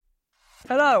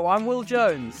Hello, I'm Will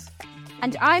Jones.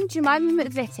 And I'm Jemima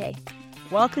McVitie.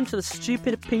 Welcome to the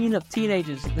Stupid Opinion of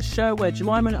Teenagers, the show where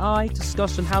Jemima and I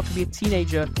discuss on how to be a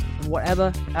teenager and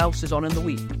whatever else is on in the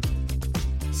week.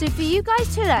 So for you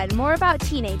guys to learn more about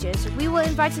teenagers, we will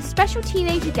invite a special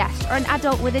teenager guest or an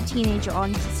adult with a teenager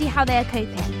on to see how they are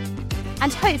coping.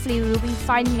 And hopefully we will be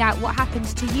finding out what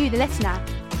happens to you, the listener,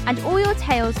 and all your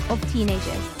tales of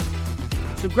teenagers.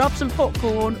 So grab some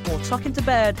popcorn or tuck into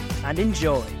bed and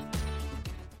enjoy.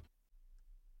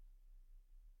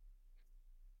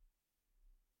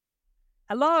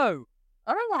 Hello.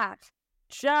 Hola.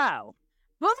 Ciao.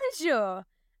 Bonjour.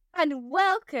 And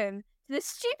welcome to the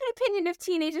Stupid Opinion of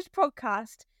Teenagers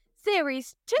podcast,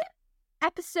 Series 2,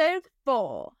 Episode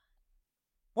 4.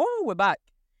 Oh, we're back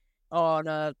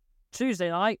on Tuesday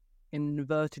night, in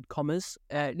inverted commas.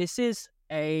 This is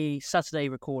a Saturday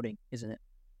recording, isn't it?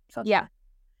 Saturday. Yeah.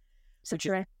 Which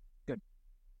is good.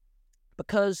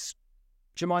 Because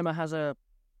Jemima has a...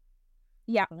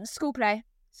 Yeah, school play.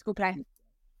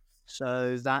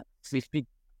 So that we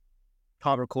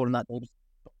can't record on that.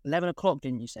 11 o'clock,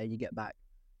 didn't you say you get back?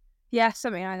 Yeah,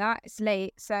 something like that. It's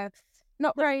late, so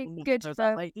not very good So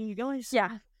for... late, you guys?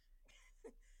 Yeah.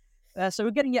 So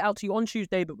we're getting it out to you on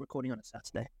Tuesday, but recording on a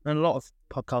Saturday. And a lot of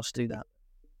podcasts do that.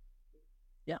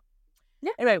 Yeah.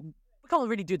 Anyway, we can't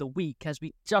really do the week as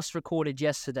we just recorded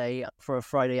yesterday for a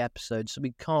Friday episode, so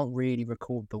we can't really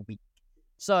record the week.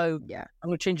 So Yeah. I'm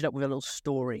going to change it up with a little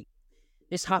story.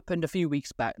 This happened a few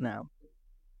weeks back now.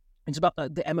 It's about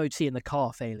the MOT and the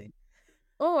car failing.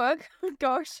 Oh,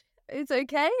 gosh. It's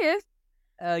okay if...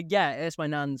 Yeah, it's my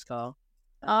nan's car.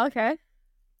 Oh, okay.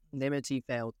 The MOT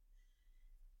failed.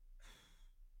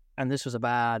 And this was a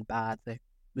bad thing.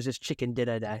 It was just chicken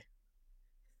dinner day.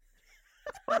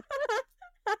 Isn't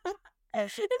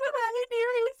that the only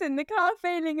reason the car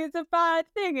failing is a bad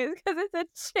thing? It's because it's a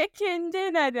chicken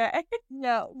dinner day.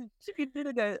 No, chicken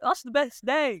dinner day. That's the best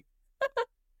day. That's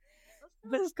the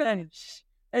best day.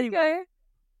 Anyway, Okay.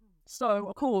 so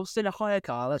of course in a hire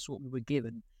car, that's what we were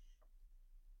given.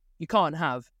 You can't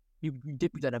have you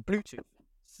don't have Bluetooth.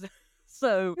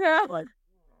 So Yeah. like,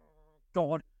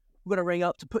 God, we're gonna ring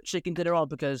up to put chicken dinner on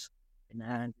because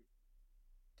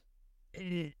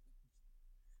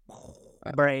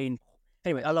brain.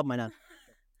 Anyway, I love my nan.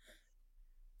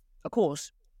 Of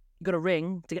course, you got to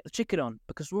ring to get the chicken on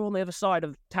because we're on the other side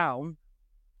of town.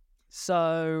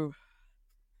 So,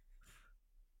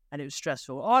 and it was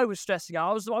stressful. I was stressing out.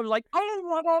 I was like, oh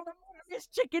my God, it's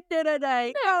chicken dinner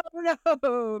day. No.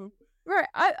 Right,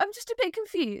 I'm just a bit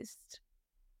confused.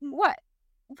 What?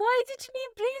 Why did you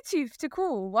need Bluetooth to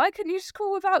call? Why couldn't you just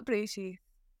call without Bluetooth?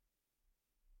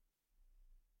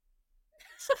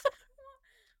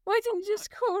 Why didn't you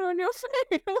just call on your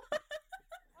phone?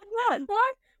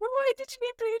 Why did you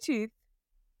need Bluetooth?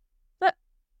 But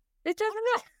it doesn't.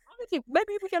 I think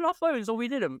maybe we get our phones or we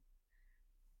didn't.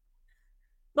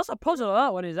 That's a puzzle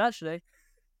that one is actually.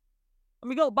 And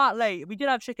we got back late. We did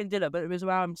have chicken dinner, but it was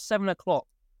around 7 o'clock.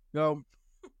 So,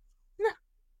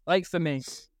 late for me.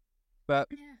 But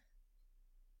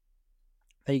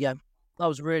there you go. That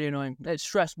was really annoying. It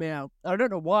stressed me out. I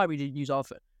don't know why we didn't use our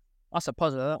phone. That's a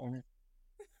puzzle that one.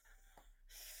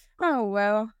 Oh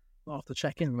well. I'll have to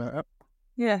check in about that.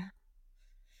 Yeah.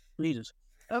 Leaders.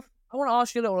 I want to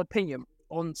ask you a little opinion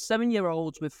on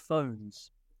 7-year-olds with phones.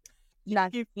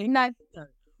 No.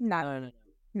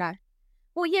 No.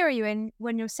 What year are you in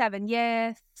when you're 7?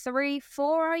 Year 3,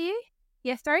 4, are you?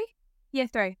 Year 3? Year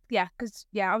 3. Yeah, because,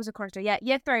 I was a chorister. Yeah,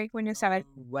 year 3 when you're 7.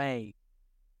 No way.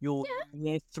 You're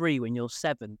year 3 when you're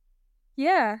 7.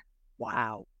 Yeah.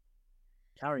 Wow.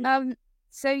 Carry.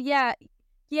 So, year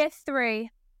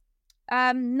 3.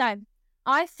 No.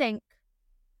 I think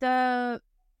the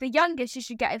youngest you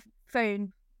should get a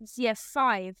phone is year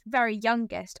 5. Very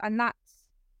youngest. And that's...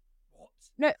 What?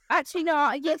 No, actually,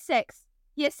 no, year 6.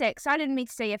 Year 6. I didn't mean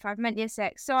to say year 5. I meant year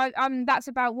 6. So, that's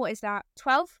about, what is that?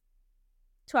 12?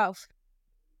 12.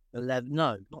 11.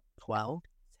 No, not 12.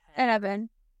 11.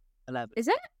 11. Is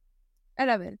it?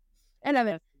 11.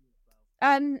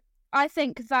 I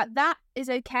think that is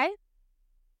okay.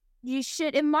 You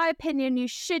should, in my opinion, you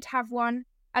should have one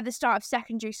at the start of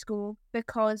secondary school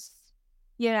because,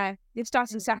 you're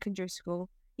starting secondary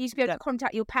school. You need to be able to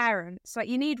contact your parents. Like,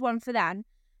 you need one for them.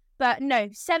 But no,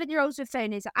 7-year-olds with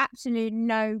phone is an absolute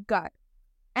no-go.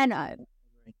 No.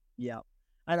 Yeah.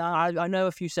 And I know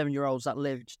a few 7-year-olds that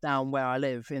lived down where I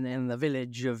live in the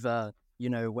village of,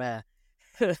 where.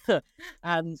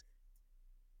 And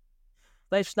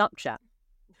they have Snapchat.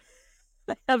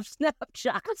 They have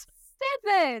Snapchat.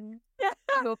 7! They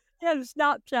have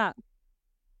Snapchat.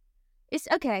 It's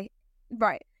okay.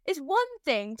 Right. it's one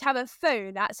thing to have a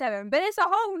phone at 7, but it's a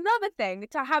whole nother thing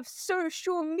to have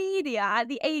social media at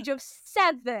the age of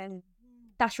 7.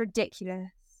 That's ridiculous.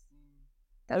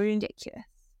 That's ridiculous.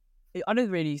 I don't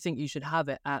really think you should have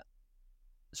it at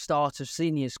the start of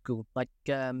senior school, like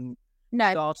No,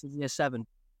 start of year 7.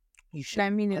 You should. no,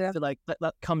 me I neither. feel like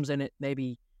that comes in at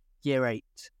maybe year 8,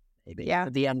 maybe Yeah.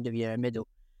 at the end of year middle.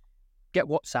 Get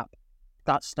WhatsApp.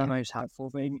 That's the most helpful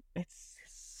thing. It's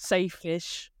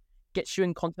safe-ish. Gets you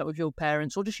in contact with your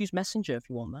parents, or just use Messenger if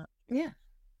you want that. Yeah.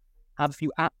 Have a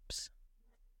few apps.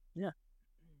 Yeah.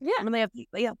 I mean,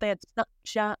 they had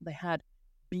Snapchat. They had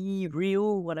Be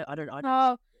Real. What I don't.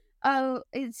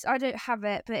 It's I don't have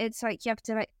it, but it's like you have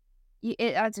to like.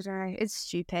 I don't know. It's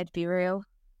stupid. Be real.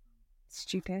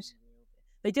 Stupid.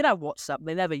 They did have WhatsApp.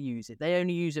 They never use it. They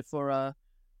only use it for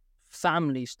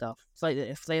family stuff. It's like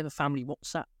if they have a family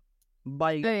WhatsApp. Oh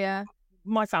yeah.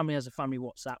 My family has a family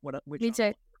WhatsApp, which Me I'm too.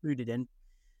 not included in.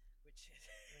 Which is...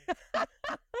 I know.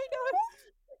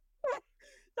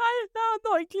 No, I'm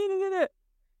not included in it.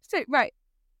 So right,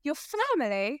 your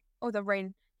family or the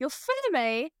rain. Your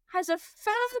family has a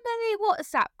family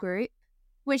WhatsApp group,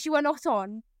 which you are not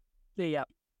on. Yeah,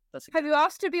 that's. Have you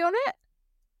asked to be on it?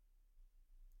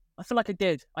 I feel like I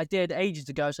did. I did ages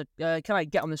ago. I said, "Can I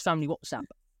get on this family WhatsApp?"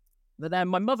 But then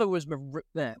my mother was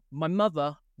there. My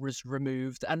mother was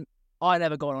removed, and I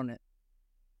never got on it.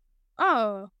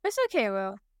 Oh, it's okay,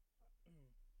 Will.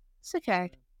 It's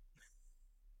okay.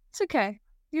 It's okay.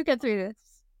 You get through this.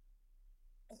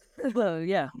 Well,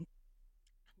 yeah.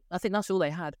 I think that's all they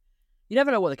had. You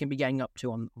never know what they can be getting up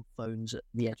to on phones at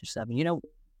the age of 7. You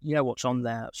know what's on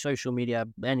there. Social media,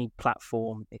 any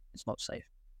platform, it's not safe.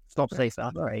 It's not safe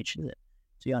at our age, is it?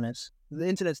 To be honest, the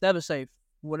internet's never safe.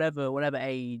 Whatever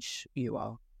age you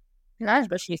are, No.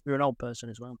 especially if you're an old person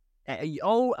as well.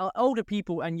 Older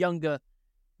people and younger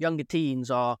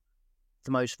teens are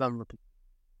the most vulnerable.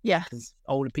 Yes. Because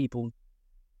older people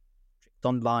tricked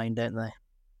online, don't they?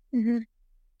 Mm-hmm.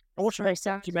 I watched a Very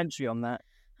sad. documentary on that.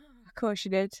 Of course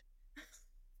you did.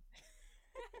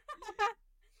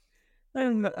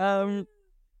 What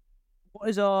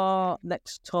is our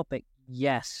next topic?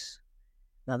 Yes.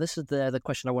 Now this is the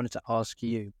question I wanted to ask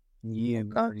you. You,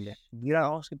 gosh. Maria. You don't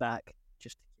ask it back.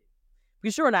 Just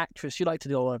because you're an actress, you like to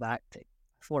do a lot of acting.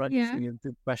 I thought I'd Yeah. give you a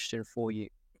good question for you.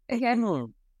 Okay.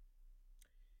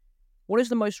 What is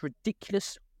the most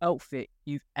ridiculous outfit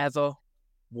you've ever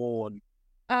worn?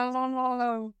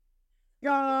 Oh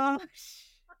gosh.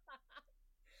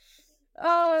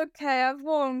 Okay, I've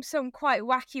worn some quite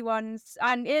wacky ones,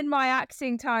 and in my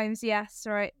acting times, yes,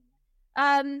 right.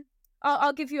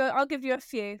 I'll give you a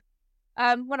few.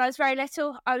 When I was very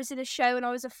little, I was in a show and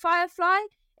I was a firefly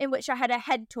in which I had a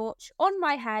head torch on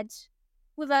my head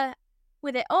with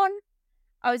it on.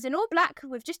 I was in all black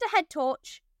with just a head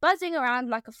torch buzzing around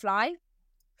like a fly.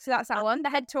 So that's that one, the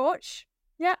head torch.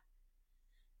 Yeah.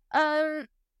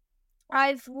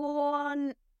 I've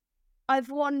worn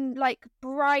like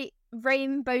bright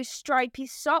rainbow stripy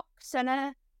socks and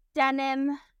a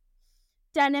denim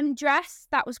dress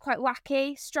that was quite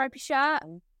wacky, stripy shirt.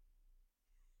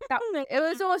 It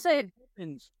was also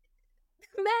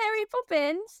Mary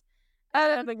Poppins.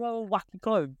 They got all wacky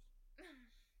clothes.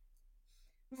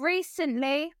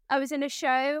 Recently, I was in a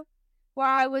show where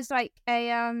I was like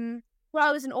where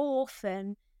I was an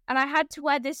orphan, and I had to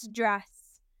wear this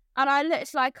dress, and I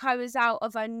looked like I was out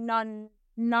of a nun,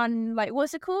 like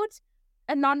what's it called?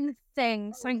 A nun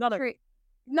thing, sanctuary,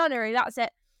 nunnery. That's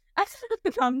it.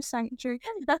 Nun sanctuary.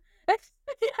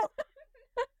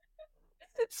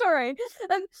 Sorry,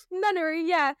 nunnery.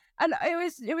 Yeah, and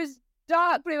it was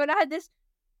dark blue, and I had this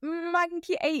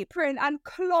manky apron and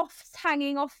cloths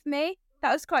hanging off me.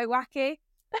 That was quite wacky.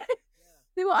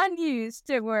 They were unused.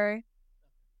 Don't worry.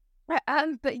 But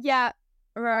yeah,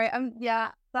 right.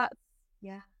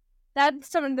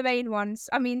 That's some of the main ones.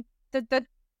 I mean, the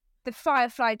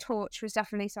firefly torch was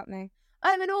definitely something.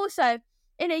 And also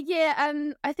in a year,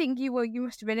 I think you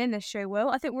must have been in this show, Will.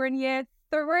 I think we're in year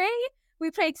 3. We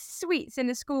played Sweets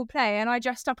in a school play, and I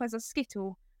dressed up as a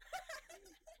Skittle.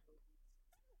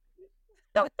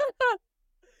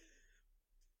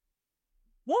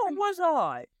 What was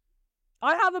I?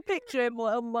 I have a picture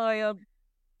on my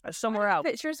somewhere else.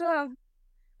 Picture as well.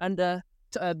 And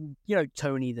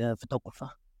Tony, the photographer,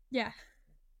 Yeah.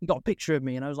 he got a picture of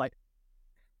me, and I was like,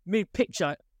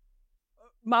 mid-picture,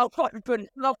 mouth open,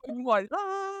 nothing white.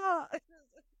 Ah!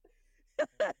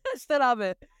 I still have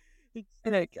it.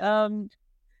 I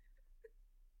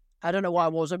don't know why I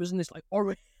was in this like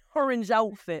orange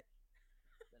outfit.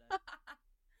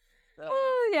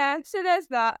 Oh yeah. So there's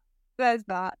that.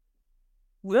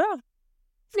 Yeah,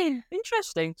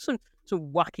 interesting. Some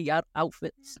some wacky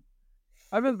outfits.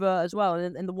 I remember as well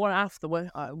in the one after where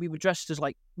we were dressed as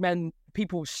like men,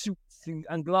 people with suits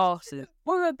and glasses.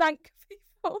 We were bank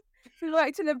people. We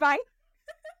worked in a bank.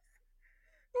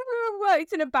 We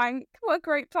worked in a bank. What a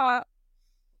great part.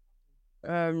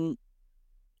 I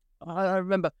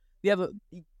remember there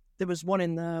was one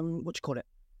in what do you call it?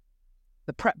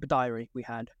 The prep diary we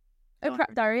had. A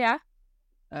prep diary, yeah.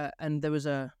 And there was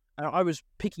I was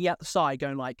picking out the side,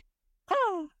 going like,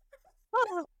 oh,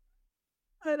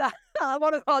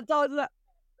 one of our dogs.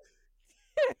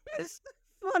 It's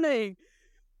funny.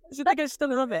 I think I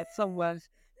still have it somewhere. Gosh,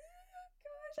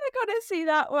 I gotta see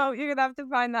that. Well, you're gonna have to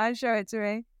find that and show it to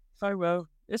me. I will.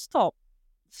 It's top.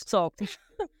 It's top.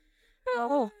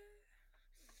 Oh.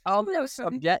 Our next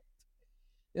subject.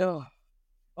 Oh.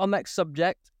 Our next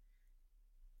subject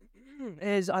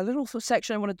is a little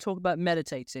section I want to talk about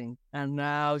meditating. And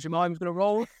now Jemima's going to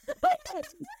roll.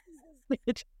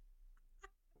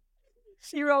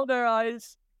 She rolled her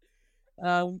eyes.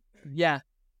 Yeah,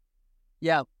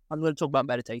 I'm going to talk about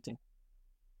meditating.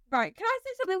 Right, can I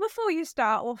say something before you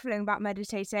start waffling about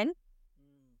meditating?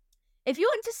 If you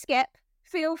want to skip,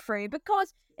 feel free,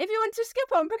 because if you want to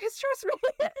skip on, because trust me,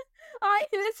 I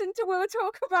listen to Will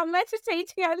talk about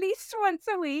meditating at least once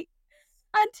a week,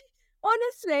 and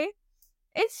honestly,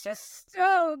 it's just,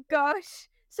 oh gosh.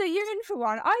 So you're in for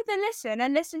one. Either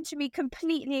listen to me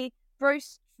completely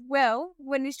roast Will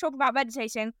when he's talking about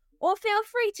meditating, or feel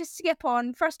free to skip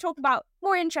on for us to talk about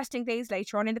more interesting things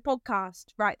later on in the podcast.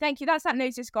 Right, thank you. That's that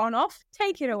notice gone off.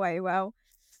 Take it away, Will.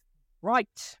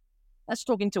 Right. Let's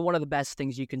talk into one of the best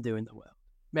things you can do in the world.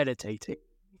 Meditating.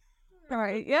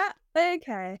 Right, yeah,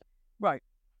 okay. Right.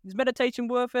 Is meditation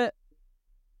worth it?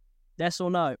 Yes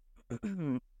or no?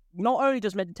 Not only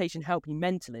does meditation help you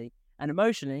mentally and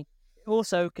emotionally, it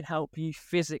also can help you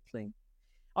physically.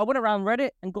 I went around Reddit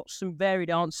and got some varied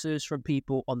answers from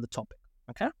people on the topic.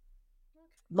 Okay?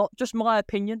 Not just my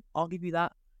opinion. I'll give you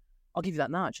that. I'll give you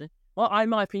that now, actually. Well, in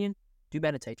my opinion, do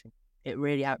meditating. It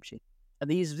really helps you. And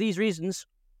these reasons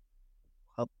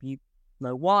help you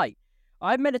know why.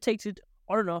 I've meditated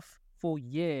on and off for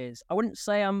years. I wouldn't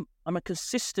say I'm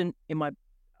consistent in my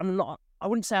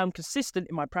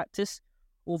practice,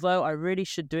 although I really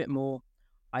should do it more.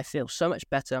 I feel so much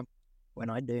better when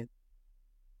I do.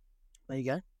 There you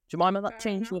go. Jemima, that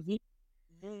changed with you.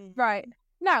 Right.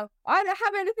 Now, I don't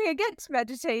have anything against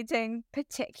meditating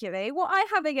particularly. What I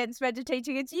have against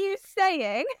meditating is you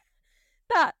saying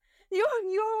that you're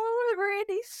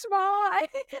really smart and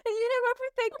you know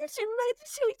everything because you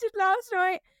meditated last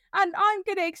night. And I'm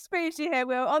going to expose you here,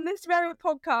 Will, on this very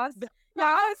podcast. Yeah,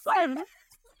 I was saying it.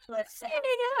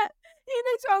 You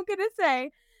know what I'm going to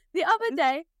say. The other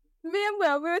day, me and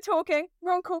Will, we were talking,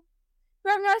 we're on call,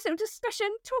 we're having a nice little discussion,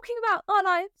 talking about our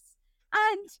lives.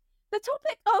 And the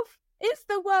topic of, is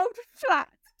the world flat,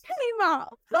 came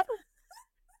up. Do you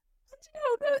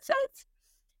know what Will says?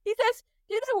 He says,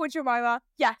 you know what, Jemima?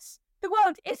 Yes, the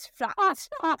world is flat.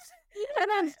 And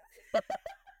then...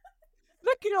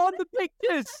 Look at all the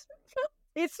pictures.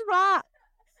 It's flat.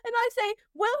 And I say,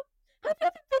 well, have you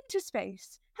ever been to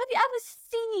space? Have you ever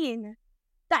seen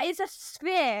that it's a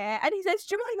sphere? And he says,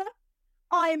 Jemima,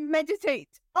 I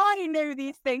meditate. I know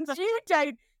these things. You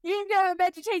don't. You've never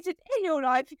meditated in your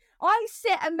life. I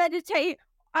sit and meditate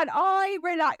and I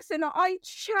relax and I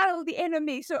channel the inner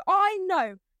me. So I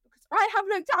know, because I have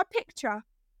looked at a picture,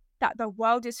 that the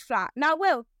world is flat. Now,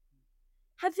 Will,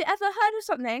 have you ever heard of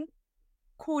something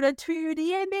called a 2D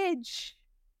image?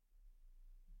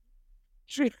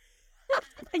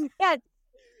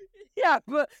 Yeah,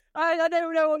 but I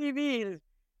don't know what you mean.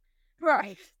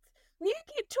 Right. You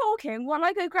keep talking while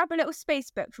I go grab a little space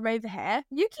book from over here.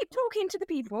 You keep talking to the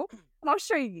people, and I'll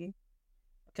show you.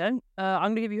 Okay, I'm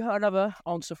going to give you another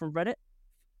answer from Reddit.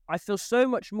 I feel so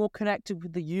much more connected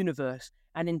with the universe,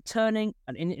 and in turn,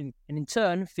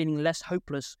 feeling less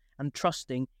hopeless and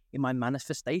trusting in my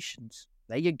manifestations.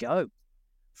 There you go.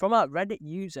 From a Reddit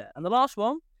user. And the last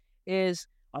one is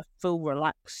I feel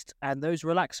relaxed, and those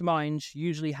relaxed minds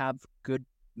usually have good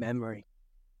memory.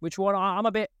 Which one? I'm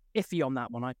a bit iffy on that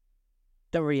one. I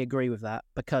don't really agree with that,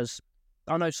 because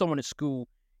I know someone at school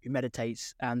who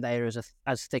meditates and they're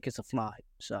as thick as a fly.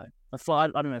 So a fly, I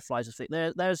don't know if flies are thick.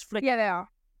 They're as thick. Yeah, they are.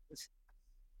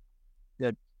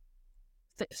 Good.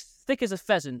 Thick as a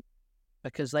pheasant,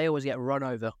 because they always get run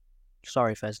over.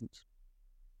 Sorry, pheasants.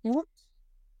 What?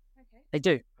 Okay. They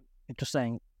do. I'm just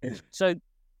saying. So,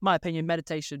 my opinion,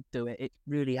 meditation, do it. It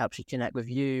really helps you connect with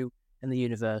you and the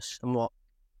universe and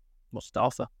what's to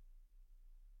offer.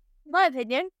 My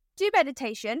opinion, do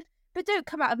meditation, but don't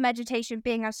come out of meditation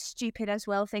being as stupid as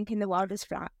well, thinking the world is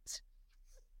flat.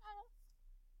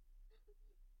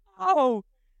 Oh,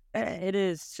 it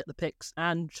is. Check the pics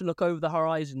and to look over the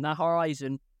horizon. That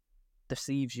horizon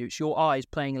deceives you. It's your eyes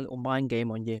playing a little mind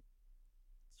game on you.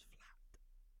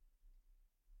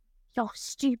 You're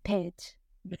stupid.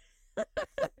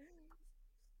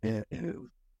 Yeah.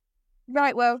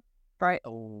 Right, well, right.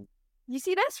 Oh, You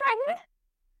see this right here?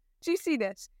 Do you see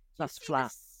this? that's See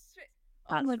flat. this?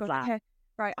 That's Oh my god. flat. Okay.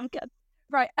 Right, I'll get.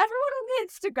 Right, everyone on the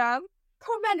Instagram,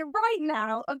 comment right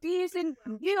now abusing.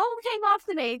 You all came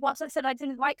after me once I said I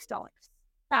didn't like stocks.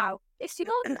 Now, it's your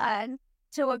turn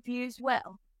to abuse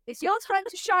Will. It's your time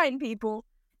to shine, people.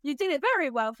 You did it very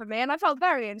well for me, and I felt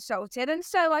very insulted, and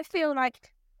so I feel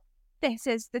like this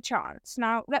is the chance.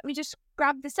 Now, let me just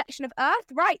grab the section of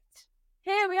Earth. Right,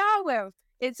 here we are, Will.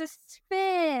 It's a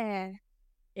sphere.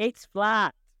 It's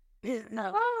flat.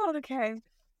 No. Oh, okay.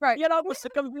 Right. You're not going to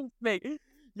convince me.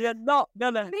 You're not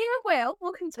gonna. Me and Will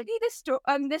will continue this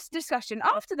discussion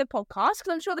after the podcast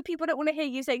because I'm sure the people don't want to hear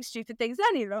you saying stupid things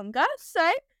any longer.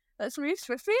 So let's move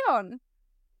swiftly on.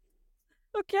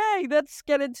 Okay, let's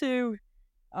get into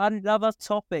another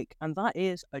topic, and that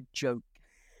is a joke.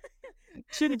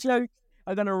 Two jokes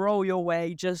are gonna roll your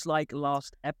way just like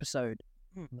last episode.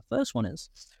 The first one is: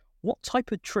 what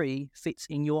type of tree fits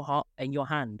in your heart and your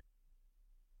hand?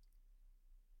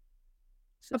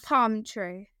 A palm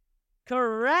tree.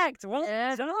 Correct. Well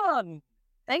done.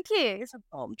 Thank you. It's a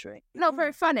palm tree. Not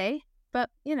very funny, but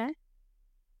you know.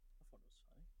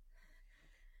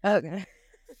 Okay.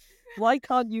 Why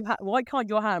can't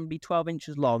your hand be 12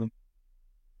 inches long?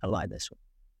 I like this one.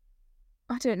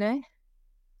 I don't know.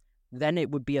 Then it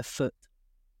would be a foot.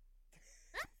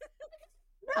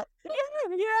 Yeah,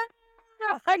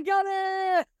 I got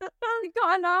it. You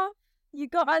got a laugh. You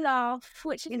got a laugh,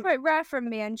 which is quite rare from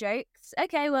me and jokes.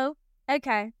 Okay, well,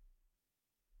 okay.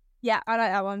 Yeah, I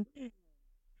like that one.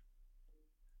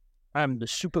 I'm the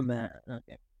Superman.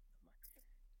 Okay.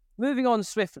 Moving on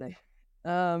swiftly.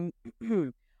 There's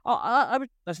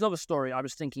another story I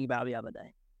was thinking about the other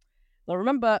day. I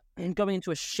remember going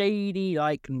into a shady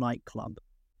nightclub.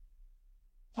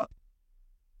 I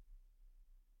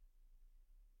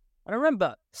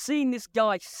remember seeing this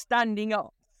guy standing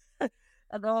up.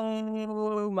 And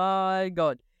oh my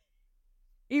god.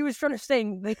 He was trying to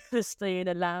sing the Stay in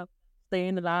the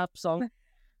Lab song.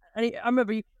 And I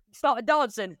remember he started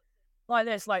dancing like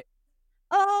this, like,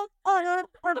 oh, it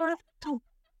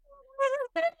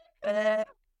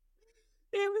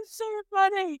was so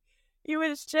funny. He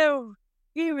was chill.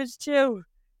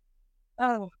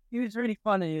 Oh, he was really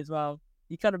funny as well.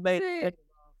 He kind of made it.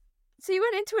 So you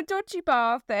went into a dodgy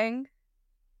bar thing.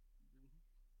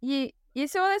 You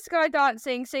saw this guy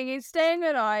dancing, singing Staying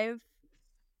Alive.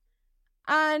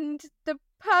 And the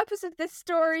purpose of this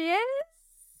story is?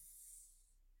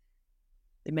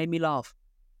 It made me laugh.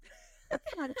 Okay.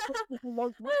 And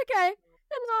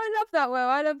I love that, Will.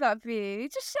 I love that for you.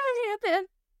 Just showing a bit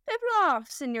of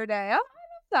laughs in your day. I love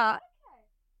that.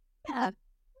 Yeah.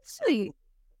 Sweet.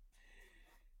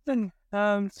 Then,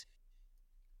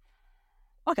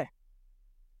 okay.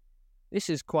 This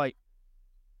is quite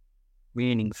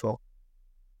meaningful.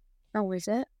 Oh, is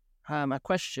it? A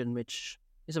question which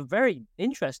is a very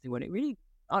interesting one. It really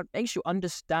makes you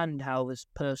understand how this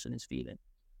person is feeling.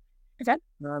 Okay.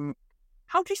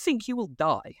 How do you think you will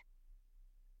die?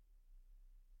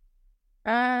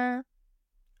 How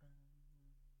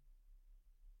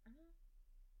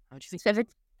do you think? So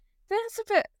that's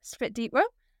a bit deep. Well,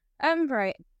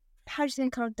 right. How do you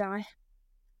think I'll die?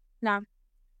 Now,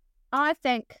 I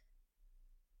think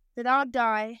that I'll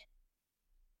die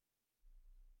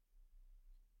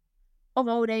of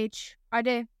old age. I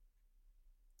do.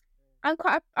 I'm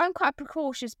quite a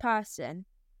precautious person.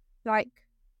 Like,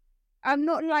 I'm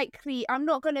not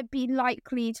going to be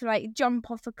likely to jump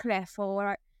off a cliff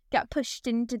or get pushed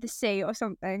into the sea or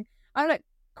something. I'm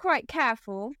quite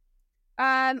careful.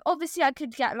 Obviously I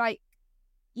could get I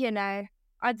don't know,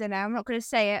 I'm not going to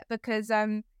say it because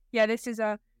this is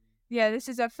a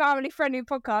family friendly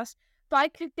podcast, but I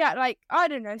could get I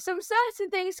don't know, some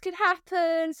certain things could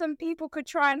happen, some people could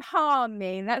try and harm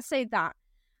me, let's say that.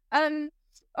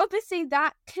 Obviously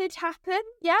that could happen,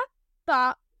 yeah,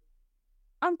 but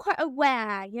I'm quite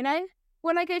aware,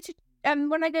 when I go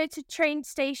to train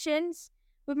stations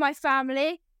with my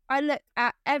family, I look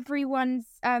at everyone's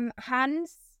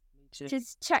hands,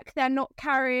 just check they're not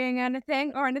carrying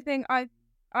anything. I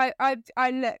look,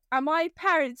 and my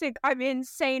parents think I'm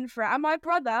insane for it. And my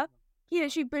brother, he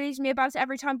literally bullies me about it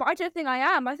every time, but I don't think I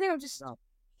am. I think I'm just... No,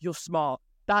 you're smart.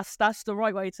 That's the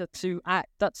right way to act.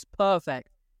 That's perfect.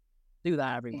 Do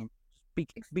that, everyone.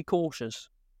 Be cautious.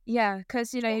 Yeah,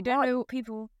 because you don't know what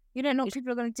people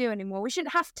are going to do anymore. We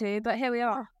shouldn't have to, but here we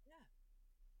are.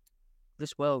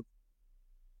 This world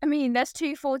I mean, there's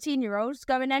two 14-year-olds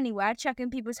going anywhere,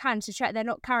 checking people's hands to check they're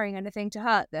not carrying anything to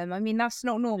hurt them. I mean, that's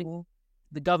not normal.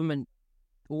 The government,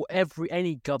 or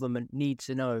any government, needs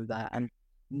to know that and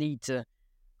need to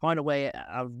find a way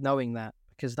of knowing that,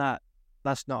 because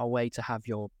that's not a way to have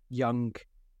your young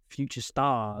future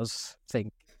stars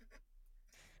think.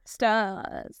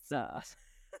 Stars.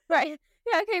 Right.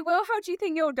 Yeah, okay, well, how do you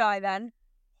think you'll die then?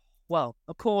 Well,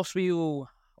 of course we all,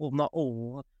 well, not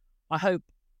all, I hope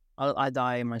I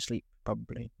die in my sleep,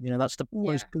 probably. You know, that's the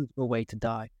most peaceful way to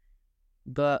die.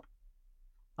 But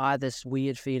I have this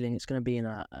weird feeling it's going to be in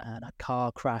a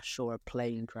car crash or a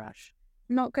plane crash.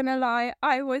 Not gonna lie,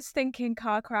 I was thinking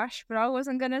car crash, but I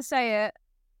wasn't gonna say it.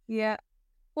 Yeah.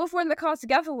 What if we're in the car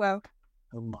together, Will?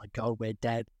 Oh my God, we're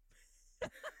dead.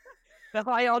 The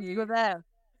high odds were there.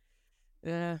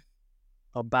 Yeah.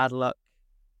 Oh, bad luck.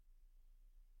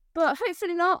 But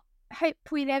hopefully not. Hope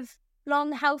we live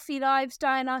long, healthy lives,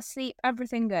 die in our sleep,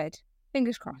 everything good.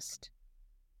 Fingers crossed.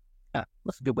 Yeah,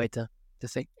 that's a good way to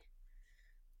think.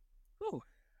 Ooh.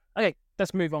 Okay,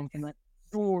 let's move on from that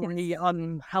boring,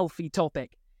 unhealthy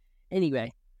topic.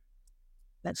 Anyway,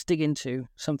 let's dig into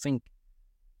something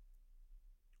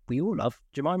we all love.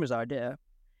 Jemima's idea.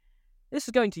 This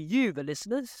is going to you, the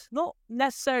listeners, not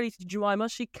necessarily to Jemima.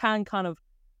 She can kind of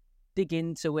dig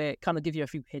into it, kind of give you a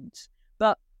few hints.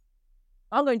 But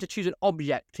I'm going to choose an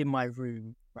object in my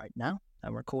room right now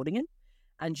I'm recording in,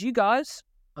 and you guys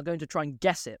are going to try and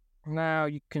guess it. Now,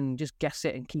 you can just guess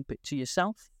it and keep it to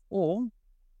yourself, or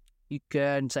you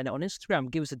can send it on Instagram,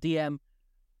 give us a DM.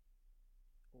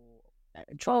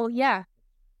 Well, yeah,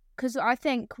 because I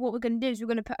think what we're going to do is we're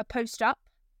going to put a post up,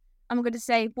 and we're going to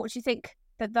say, what do you think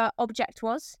that the object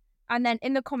was? And then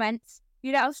in the comments,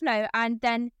 you let us know, and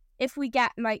then if we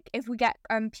get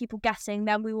people guessing,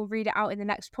 then we will read it out in the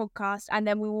next podcast, and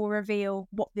then we will reveal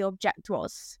what the object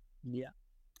was.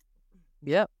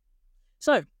 Yeah.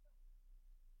 So,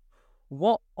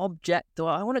 what object do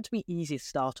I want it to be easy to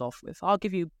start off with? I'll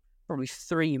give you probably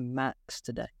 3 max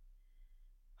today.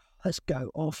 Let's go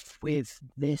off with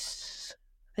this.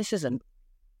 This is a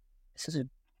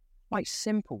quite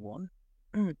simple one.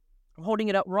 I'm holding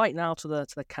it up right now to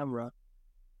the camera.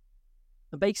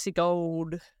 The basic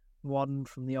old one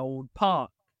from the old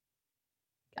park.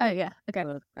 Oh yeah, okay,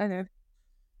 I know.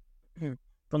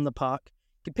 From the park.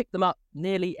 You can pick them up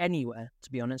nearly anywhere,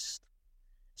 to be honest.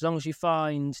 As long as you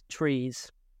find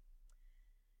trees.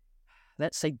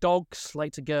 Let's say dogs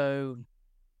like to go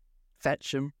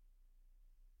fetch them.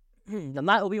 And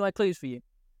that will be my clues for you.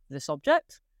 This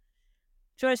object.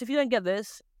 Joyce, if you don't get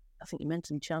this, I think you're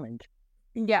mentally challenged.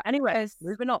 Yeah. Anyway,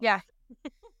 moving on. Yeah.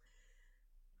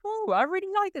 Oh, I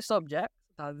really like this object.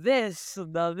 Now this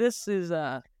is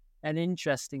an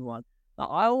interesting one. Now,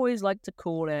 I always like to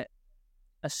call it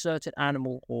a certain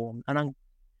animal horn, and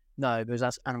no, because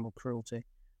that's animal cruelty,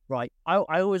 right? I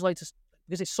always like to,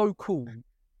 because it's so cool.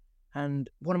 And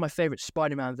one of my favorite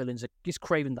Spider-Man villains is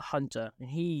Kraven the Hunter, and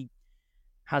he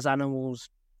has animals,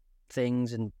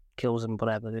 things, and kills them,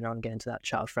 whatever. You know, and get into that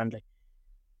child friendly.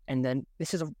 And then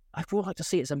I would like to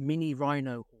see it as a mini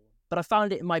rhino horn, but I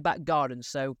found it in my back garden,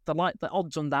 so the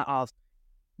odds on that are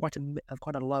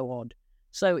quite a low odd.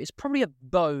 So it's probably a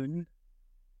bone.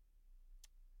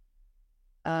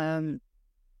 How am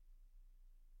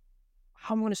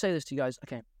I going to say this to you guys?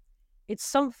 Okay,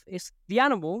 it's the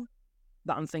animal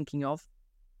that I'm thinking of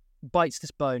bites this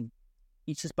bone,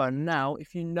 eats this bone. Now,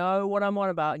 if you know what I'm on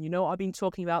about, and you know what I've been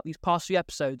talking about these past few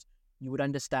episodes, you would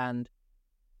understand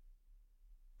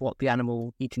what the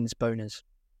animal eating this bone is.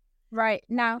 Right.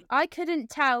 Now, I couldn't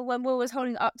tell when Will was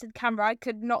holding it up to the camera. I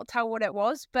could not tell what it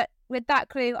was, but with that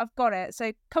clue, I've got it.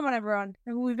 So come on, everyone.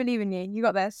 We believe in you. You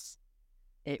got this.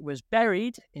 It was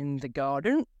buried in the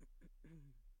garden.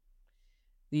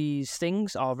 These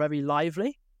things are very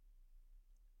lively.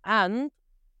 And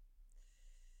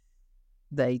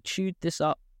they chewed this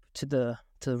up to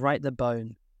right the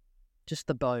bone. Just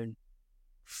the bone.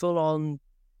 Full on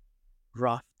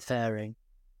rough tearing.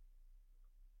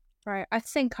 Right, I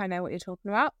think I know what you're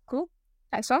talking about. Cool.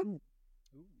 Next one.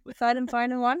 Third and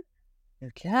final one.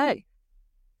 Okay.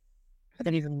 I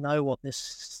don't even know what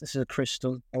this is. A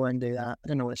crystal. I won't do that. I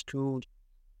don't know what it's called.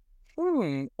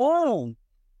 Oh.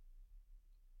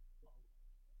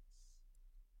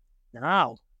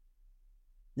 Now,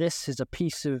 this is a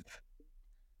piece of...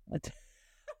 Is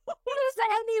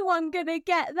anyone going to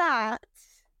get that?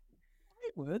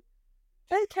 It would.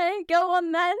 Okay, go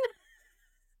on then.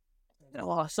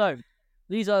 So,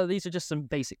 these are just some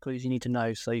basic clues you need to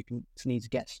know, so you need to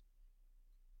guess.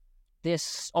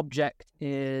 This object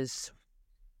is,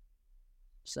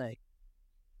 say,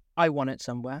 I won it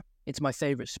somewhere. It's my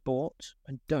favourite sport.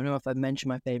 I don't know if I've mentioned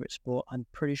my favourite sport. I'm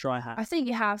pretty sure I have. I think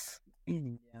you have.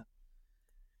 Yeah.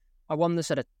 I won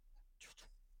this at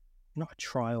not a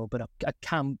trial, but a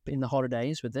camp in the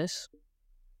holidays with this.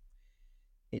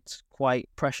 It's quite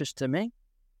precious to me.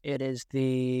 It is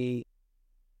the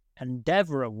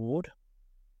Endeavour Award.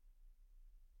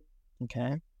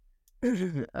 Okay.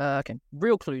 Okay.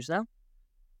 Real clues now.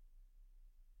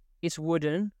 It's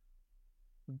wooden,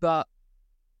 but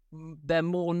they're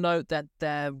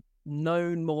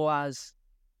known more as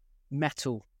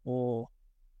metal or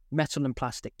metal and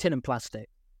plastic, tin and plastic.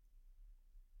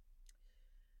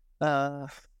 The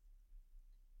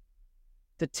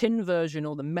tin version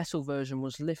or the metal version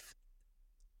was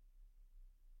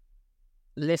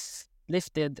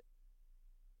lifted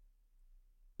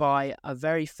by a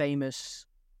very famous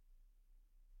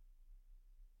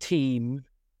team.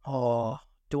 Oh,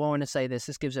 do I want to say this?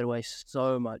 This gives it away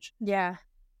so much. Yeah.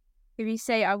 If you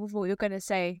say I with what you're going to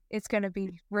say, it's going to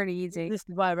be really easy.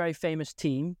 Lifted by a very famous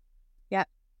team. Yeah.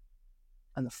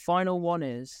 And the final one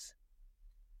is,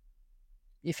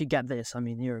 if you get this, I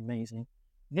mean, you're amazing.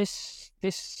 This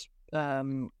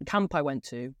camp I went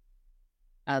to,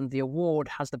 and the award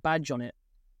has the badge on it,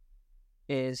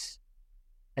 is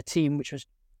a team which is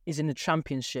in the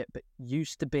championship, but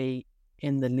used to be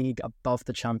in the league above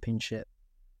the championship.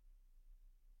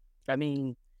 I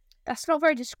mean, that's not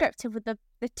very descriptive with the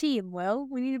team, Will.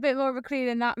 We need a bit more of a clue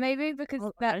than that, maybe,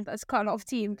 because that's quite a lot of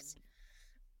teams.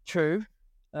 True.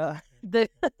 I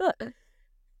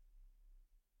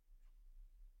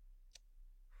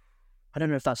don't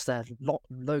know if that's their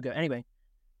logo. Anyway,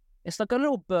 it's like a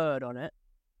little bird on it.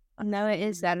 No, it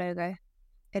is their logo.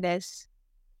 It is.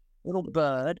 Little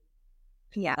bird.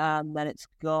 Yeah. And then it's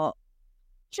got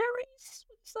cherries,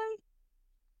 would you say?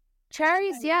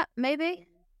 Cherries, yeah, maybe.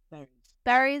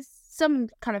 Berries, some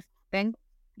kind of thing.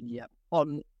 Yeah,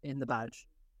 in the badge.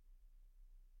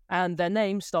 And their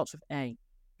name starts with A.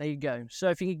 There you go. So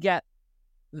if you could get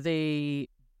the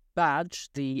badge,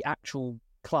 the actual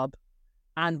club,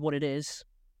 and what it is,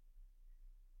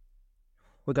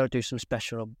 we've got to do some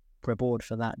special reward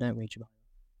for that, don't we, Jemima?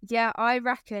 Yeah, I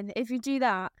reckon if you do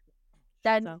that,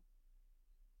 then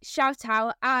shout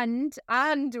out and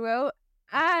Will,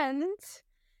 and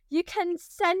you can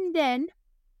send in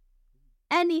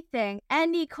anything,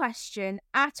 any question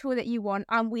at all that you want,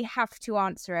 and we have to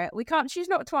answer it. We can't choose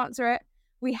not to answer it.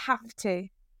 We have to.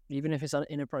 Even if it's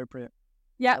inappropriate.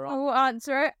 Yeah, right. We'll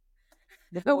answer it.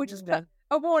 But we'll just put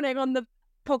a warning on the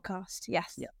podcast.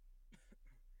 Yes. Yeah.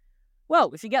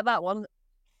 Well, if you get that one,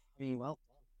 well,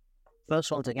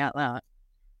 first one to get that,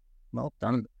 well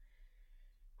done.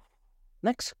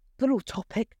 Next little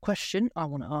topic question I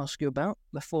want to ask you about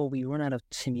before we run out of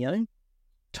Timeo.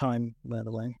 Time, by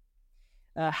the way.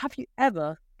 Have you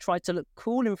ever tried to look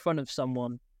cool in front of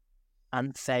someone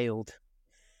and failed?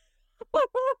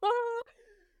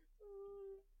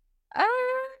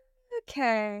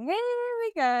 Okay, here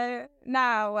we go.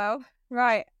 Now, well,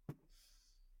 right.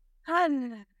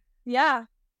 Yeah.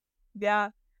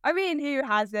 I mean, who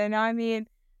hasn't? I mean,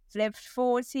 lived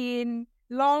 14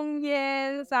 long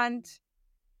years and,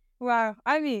 well,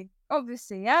 I mean,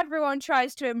 obviously, everyone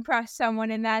tries to impress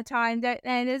someone in their time, don't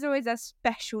they? There's always a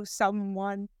special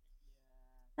someone.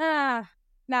 Now,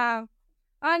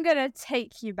 I'm going to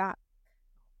take you back.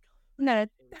 No.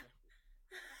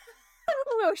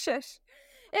 Well, shush.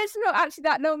 It's not actually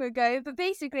that long ago, but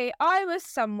basically, I was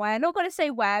somewhere, not going to say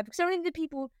where, because only the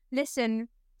people listen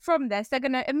from this, they're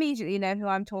going to immediately know who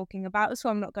I'm talking about, so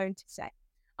I'm not going to say.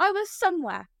 I was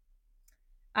somewhere,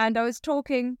 and I was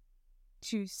talking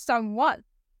to someone.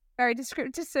 Very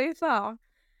descriptive so far.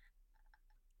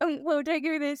 Well, don't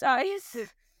give me those eyes.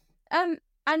 And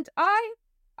I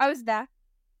was there.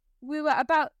 We were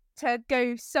about to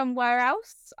go somewhere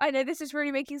else. I know this is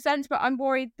really making sense, but I'm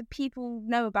worried the people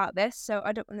know about this, so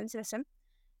I don't want them to listen.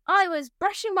 I was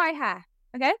brushing my hair,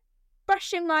 okay?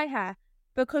 Brushing my hair,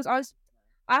 because I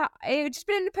had just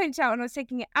been in a ponytail and I was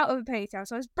taking it out of a ponytail,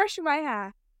 so I was brushing my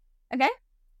hair, okay?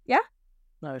 Yeah?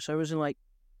 No, so it wasn't like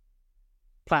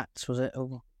plaits, was it?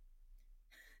 Oh.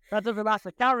 That doesn't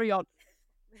matter, carry on.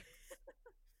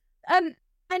 And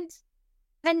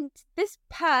this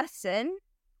person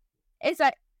is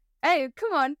like, oh,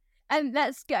 come on, and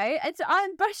let's go. And so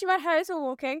I'm brushing my hair as we're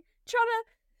walking, trying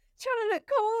to look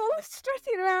cool,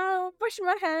 strutting around, brushing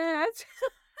my hair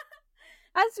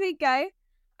as we go.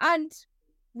 And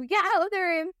we get out of the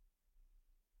room,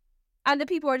 and the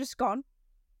people are just gone.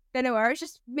 They're nowhere. It's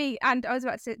just me, and I was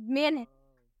about to say, me and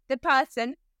the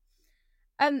person.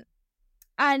 And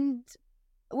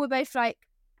we're both like,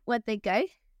 where'd they go?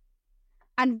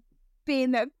 And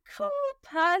being the cool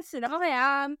person I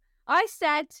am, I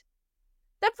said,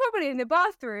 They're probably in the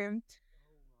bathroom.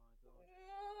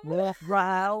 Well,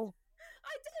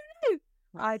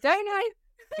 I don't know.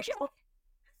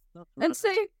 And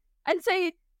so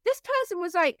this person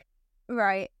was like,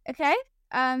 right, okay,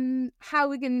 how are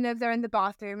we going to know if they're in the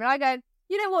bathroom? And I go,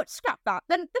 you know what, scrap that.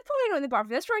 Then they're probably not in the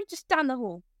bathroom. Let's try just down the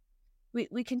hall.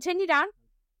 We continue down.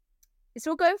 It's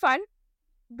all going fine.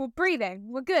 We're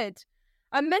breathing. We're good.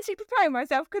 I'm mentally preparing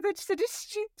myself because I just did a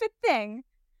stupid thing.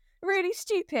 Really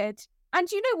stupid.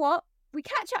 And you know what? We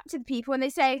catch up to the people and they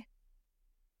say,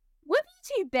 where have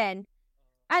you two been?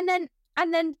 And then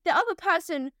the other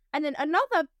person, and then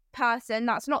another person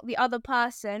that's not the other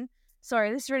person.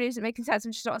 Sorry, this really isn't making sense.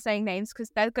 I'm just not saying names because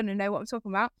they're going to know what I'm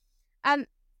talking about. A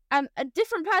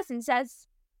different person says,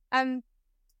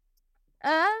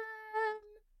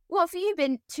 what have you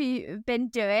been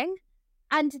doing?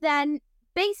 And then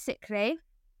basically,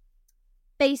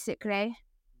 the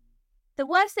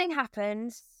worst thing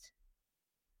happens.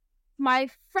 My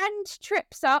friend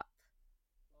trips up.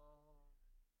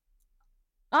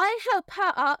 I help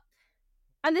her up,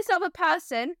 and this other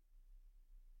person,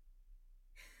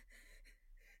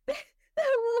 they're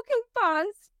walking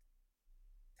past.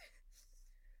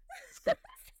 They're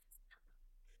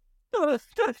walking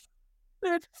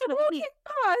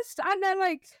past, and they're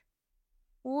like,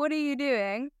 what are you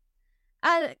doing?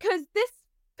 And because this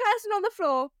person on the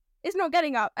floor is not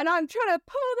getting up, and I'm trying to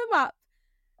pull them up.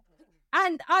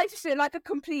 And I just feel like a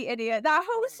complete idiot. That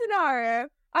whole scenario,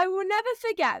 I will never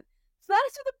forget.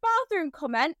 First with the bathroom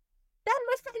comment, then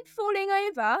my friend falling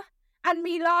over, and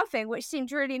me laughing, which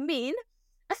seemed really mean.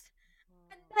 And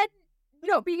then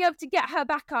not being able to get her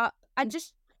back up, and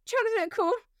just trying to look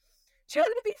cool, trying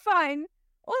to be fine,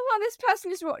 all while this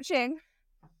person is watching.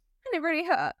 And it really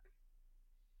hurt.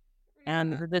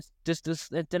 And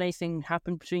did anything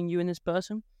happen between you and this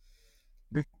person?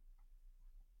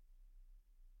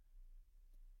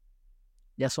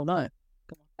 Yes or no?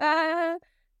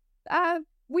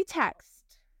 We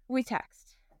text.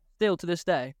 Still to this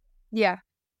day? Yeah.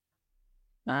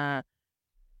 I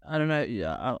don't know.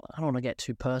 Yeah, I don't want to get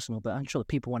too personal, but I'm sure the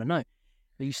people want to know. Are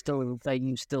you still in?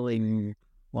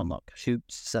 Well, not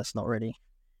shoots. That's not really.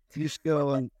 You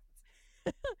still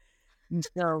do you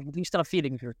still have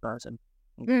feelings for this person?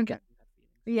 Okay.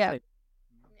 Yeah.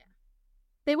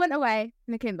 They went away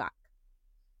and they came back.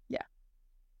 Yeah.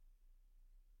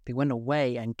 They went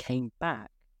away and came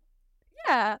back.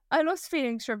 Yeah, I lost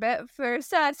feelings for a bit for a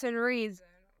certain reason.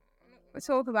 We'll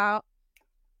talk about.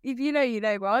 If you know, you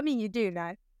know. Well, I mean, you do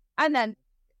know. And then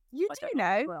you do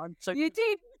know. I'm so You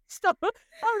do. stop.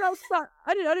 Oh no, stop.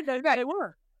 I didn't know Right. they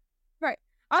were. Right.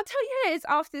 I'll tell you who it is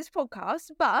after this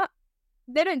podcast, but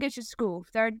they don't go to school.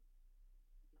 They're.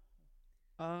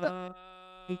 Do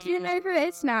you know who it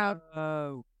is now?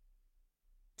 Oh.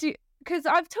 Because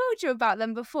I've told you about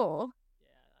them before.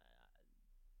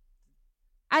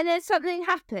 And then something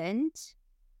happened.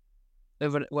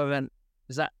 Well,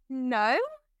 is that? No.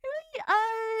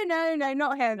 Oh, no,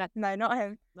 not him. No, not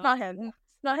him. Not him.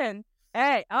 Not him.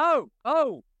 Hey, oh.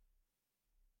 Wait,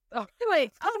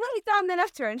 I'll write it down the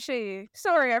letter and show you.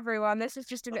 Sorry, everyone. This is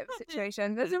just a little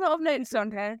situation. There's a lot of notes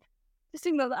on here. Just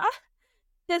ignore that.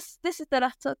 This is the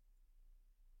letter.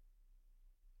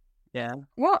 Yeah.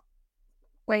 What?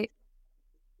 Wait.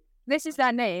 This is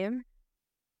their name.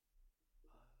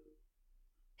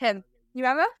 Him. You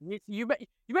remember? You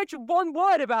mentioned one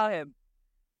word about him.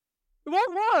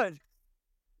 One word.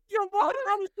 Your one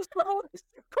word was just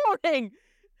recording.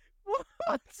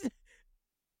 What?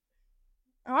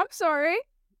 Oh, I'm sorry.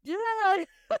 Yeah.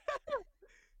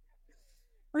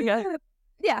 Okay.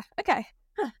 Yeah, okay.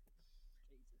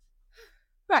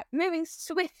 Right, moving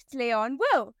swiftly on.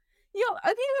 Will,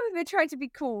 have you ever tried to be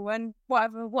cool and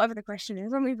whatever the question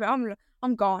is?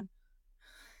 I'm gone.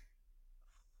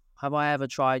 Have I ever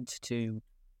tried to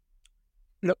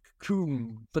look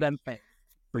cool for them?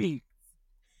 Breathe.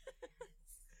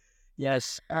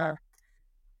 Yes. A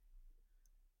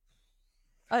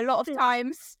lot of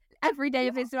times, every day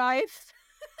of his life.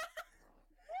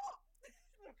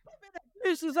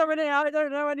 This is something I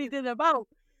don't know anything about.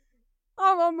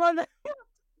 I'm on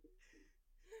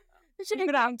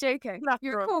I'm joking.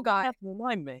 You're a cool guy. You have to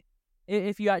remind me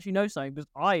if you actually know something, because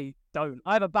I don't.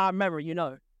 I have a bad memory, you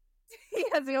know. He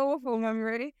has an awful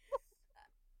memory.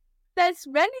 There's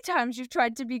many times you've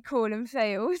tried to be cool and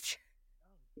failed.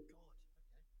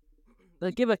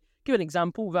 Give an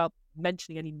example without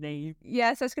mentioning any name.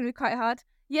 Yes, that's going to be quite hard.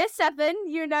 Year 7,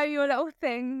 you know your little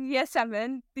thing. Year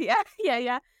 7.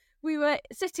 Yeah. We were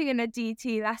sitting in a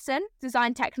DT lesson,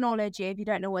 design technology, if you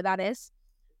don't know what that is.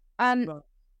 Right.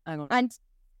 Hang on. And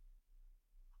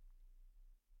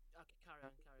okay, carry on.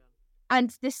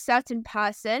 And this certain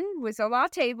person was on our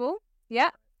table. Yeah.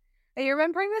 Are you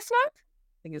remembering this now?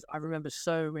 Thing is, I remember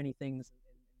so many things.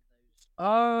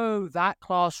 Oh, that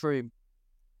classroom.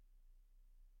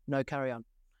 No, carry on.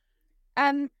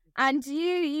 And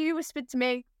you whispered to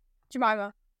me,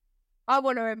 Jemima, I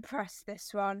want to impress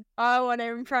this one. I want to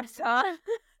impress her.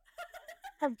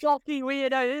 I'm jockey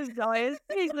weirdo, this guy is.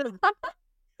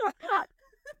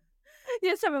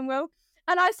 Yes, someone will.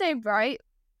 And I say, right,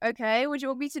 okay, what do you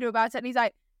want me to do about it? And he's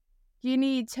like, you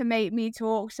need to make me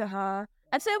talk to her.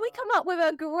 And so we come up with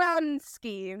a grand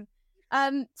scheme.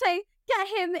 To get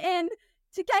him in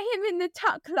the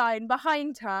tuck line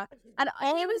behind her. And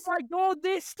it was my God,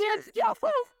 this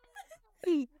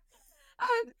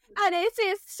and it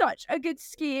is such a good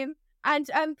scheme. And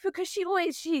because she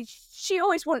always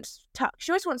wants tuck.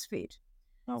 She always wants food.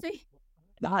 Oh. So,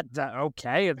 that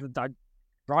okay.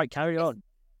 Right, carry on.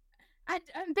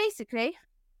 And basically,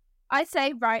 I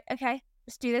say, right, okay,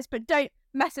 let's do this, but don't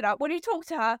mess it up. When you talk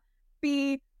to her,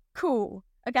 be cool,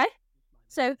 okay?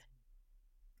 So,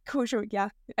 cool, sure, yeah,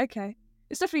 okay.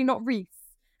 It's definitely not Reese.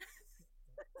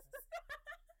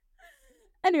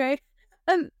 Anyway,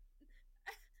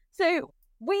 so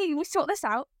we sort this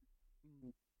out.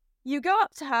 You go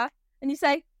up to her and you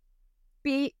say,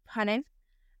 honey,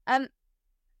 do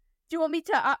you want me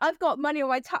to? I've got money on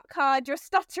my tuck card. You're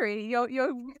stuttery.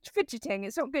 You're fidgeting.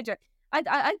 It's not good. I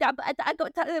got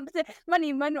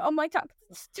money on my tuck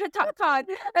card.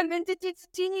 And then do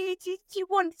you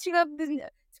want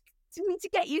to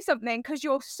get you something because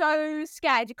you're so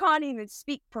scared you can't even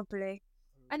speak properly?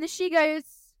 And then she goes,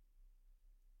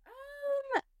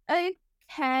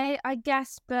 okay, I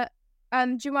guess, but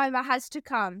Jemima has to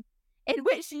come. In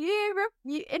which you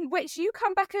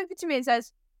come back over to me and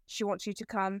says she wants you to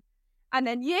come, and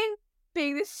then you,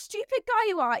 being the stupid guy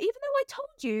you are, even though I told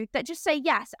you that just say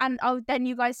yes, and then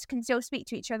you guys can still speak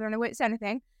to each other and I won't say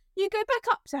anything. You go back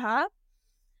up to her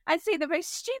and say the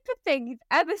most stupid thing you've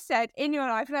ever said in your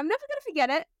life, and I'm never going to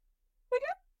forget it.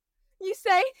 You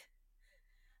say,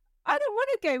 I don't want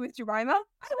to go with Jemima.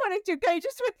 I wanted to go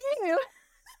just with you.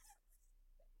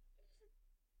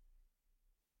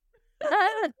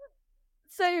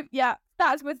 So, yeah,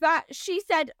 that was that. She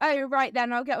said, oh, right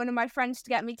then, I'll get one of my friends to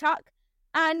get me tuck.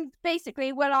 And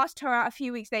basically, Will asked her out a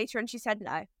few weeks later, and she said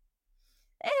no.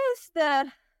 Is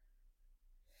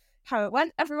how it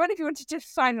went. Everyone, if you want to just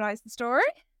finalise the story.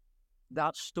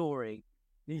 That story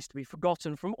needs to be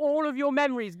forgotten from all of your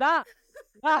memories. That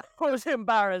was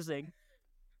embarrassing.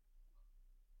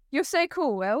 You're so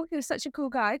cool, Will. You're such a cool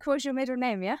guy. What's your middle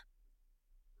name, yeah?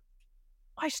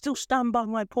 I still stand by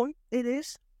my point. It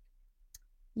is.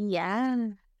 Yeah.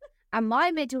 And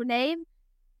my middle name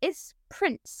is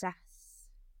Princess.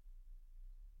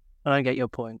 I don't get your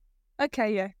point.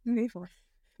 Okay, yeah. Move on.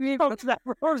 Just move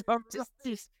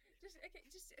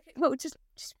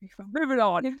on. Moving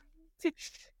on. I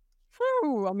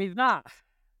mean that.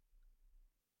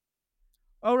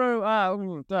 Oh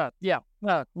no! Yeah.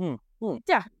 Yeah.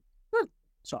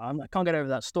 Sorry, I can't get over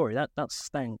that story. That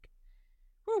stank.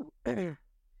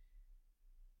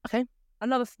 Okay.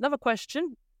 Another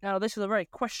question. Now, this is a very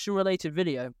question-related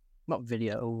video. Not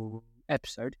video,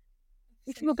 episode.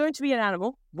 If you were going to be an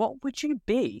animal, what would you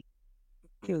be?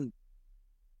 Good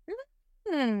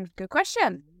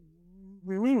question.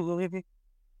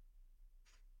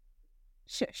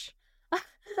 Shush.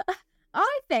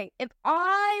 I think if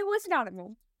I was an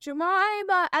animal,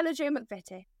 Jemima Ella-Jo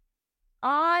McVitie,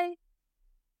 I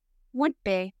would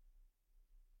be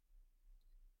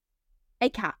a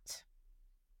cat.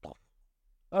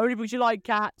 Only because you like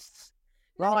cats.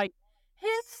 Right. Hear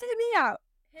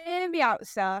me out,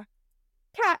 sir.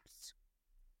 Cats,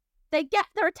 they get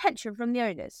their attention from the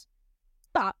owners,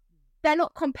 but they're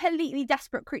not completely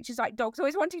desperate creatures like dogs,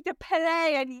 always wanting to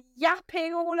play and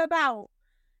yapping all about.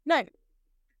 No,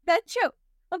 they're chill.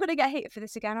 I'm going to get hated for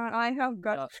this again, aren't I? Oh,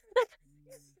 God.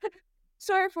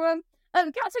 Sorry for them.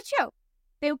 Cats are chill.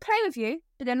 They'll play with you,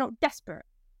 but they're not desperate.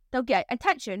 They'll get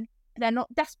attention, but they're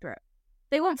not desperate.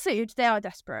 They want food, they are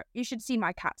desperate. You should see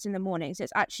my cats in the mornings.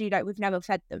 It's actually like we've never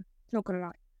fed them. Not going to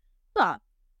lie. But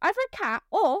either a cat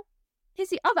or, here's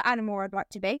the other animal I'd like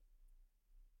to be.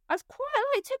 I'd quite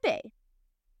like to be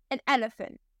an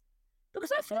elephant.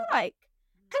 Because I feel like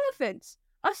elephants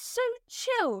are so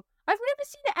chill. I've never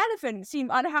seen an elephant seem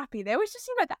unhappy. They always just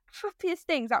seem like the happiest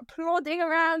things, like plodding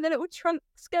around, their little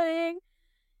trunks going.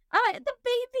 The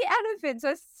baby elephants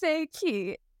are so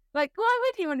cute. Like, why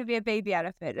would you want to be a baby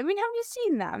elephant? I mean, have you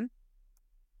seen them?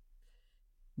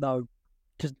 No.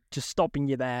 Just stopping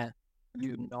you there.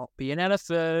 Do not be an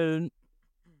elephant.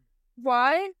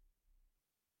 Why?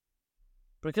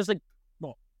 Because they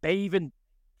bathe in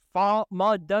fart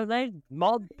mud, don't they?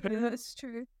 Mud. That's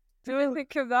true. Didn't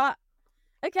think of that.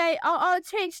 Okay, I'll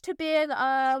change to being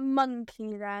a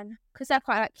monkey then, because they're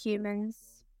quite like humans.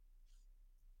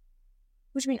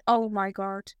 What do you mean? Oh my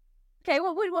god. Okay,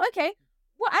 okay.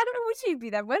 What animal would you be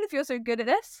then? Well, if you're so good at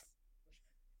this.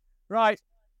 Right.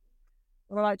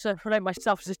 I like to relate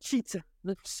myself as a cheetah.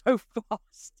 They're so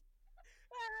fast.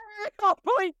 I can't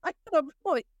point. I can't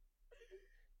point.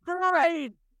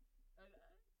 Great.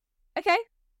 Okay,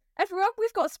 everyone,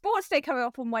 we've got sports day coming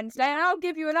up on Wednesday, and I'll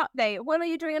give you an update. When are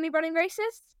you doing any running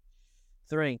races?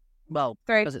 3. Well,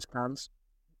 3. because it's plans.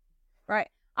 Right.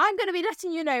 I'm going to be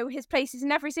letting you know his places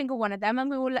in every single one of them, and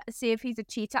we will see if he's a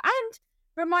cheater. And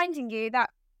reminding you that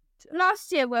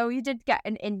last year, well, you did get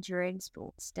an injury in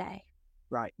sports day.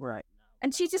 Right.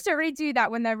 And cheaters don't really do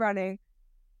that when they're running.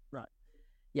 Right.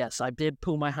 Yes, I did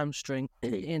pull my hamstring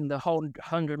in the whole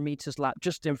 100 meters lap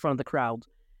just in front of the crowd.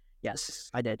 Yes,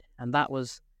 I did. And that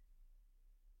was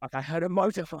like I heard a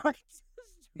motorbike.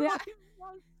 Yeah.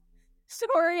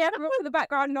 Sorry, everyone for the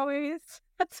background noise.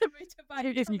 That's a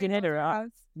motorbike. If you can hear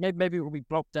it, maybe it will be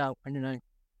blocked out. I don't know.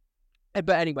 But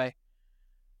anyway,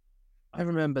 I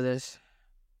remember this.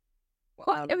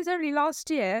 What? It was only last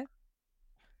year.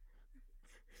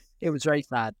 It was very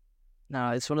sad.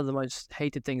 No, it's one of the most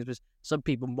hated things. Was some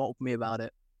people mocked me about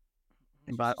it.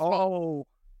 And like, oh,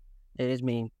 it is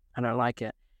mean. I don't like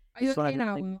it. Are you It's one okay of the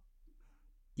now? things-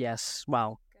 Yes.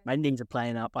 Well, my knees are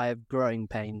playing up. I have growing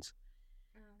pains,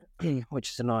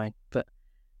 which is annoying. But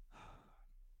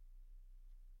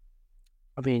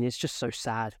I mean, it's just so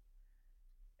sad.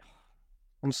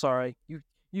 I'm sorry.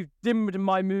 You've dimmed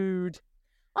my mood.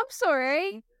 I'm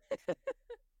sorry.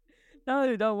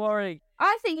 No, don't worry.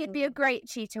 I think you'd be a great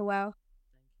cheater, Will.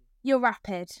 You're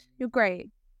rapid. You're great.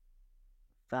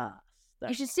 Fast.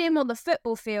 You should see him on the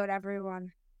football field,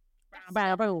 everyone.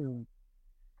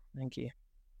 Thank you.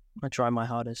 I try my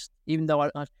hardest. Even though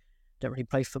I don't really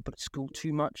play football at school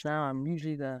too much now, I'm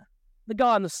usually the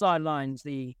guy on the sidelines,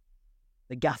 the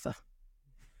gaffer.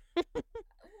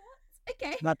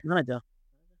 Okay. Manager.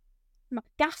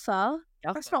 Gaffer?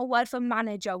 That's not a word for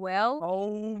manager, Will.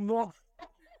 Oh, no.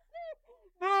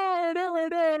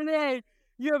 No.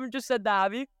 You haven't just said that,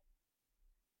 have you?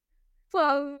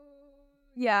 Well,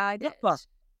 yeah, I did. Gaffer.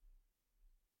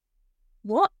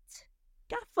 What?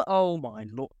 Gaffer. Oh, my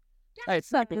Lord. Hey,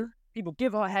 Gaffer? people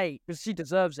give her hate because she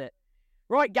deserves it.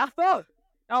 Right, Gaffer?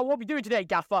 Oh, what are we doing today,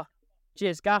 Gaffer?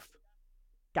 Cheers, Gaff.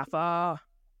 Gaffer.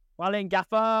 Well in,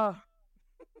 Gaffer.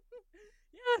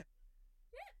 Yeah.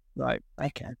 Right,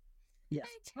 okay. Yes.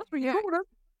 That's pretty Yeah. cool,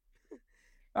 then.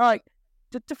 All right,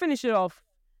 to finish it off,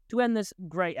 to end this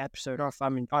great episode off, I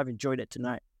mean, I've enjoyed it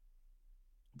tonight.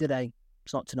 Today.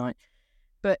 It's not tonight.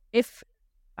 But if,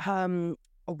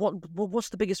 what's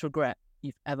the biggest regret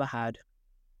you've ever had?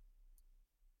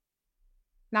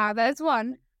 Now, there's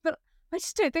one, but I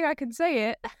just don't think I can say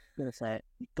it. I'm going to say it.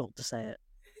 You've got to say it.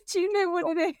 Do you know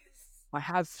what it is? I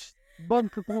have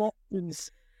multiple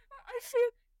options. I feel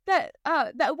that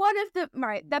one of them,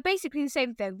 right, they're basically the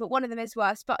same thing, but one of them is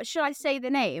worse. But should I say the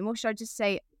name or should I just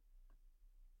say,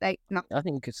 like, no? I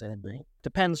think you could say that.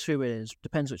 Depends who it is.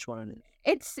 Depends which one it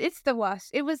is. It's the worst.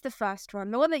 It was the first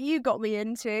one, the one that you got me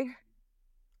into.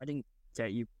 I didn't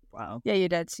get you. Wow. Yeah, you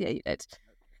did. Yeah, you did.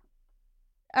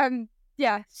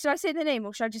 Yeah. Should I say the name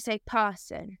or should I just say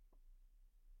person?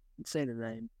 Say the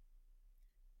name.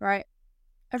 Right.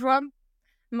 Everyone,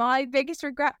 my biggest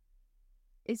regret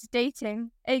is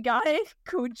dating a guy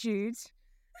called Jude.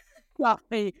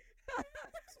 Fluffy.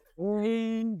 I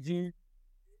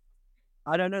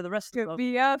don't know the rest of Don't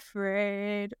be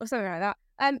afraid. Or something like that.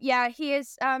 Yeah, he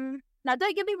is now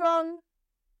don't get me wrong.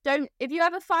 If you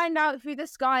ever find out who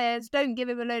this guy is, don't give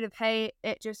him a load of hate.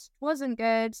 It just wasn't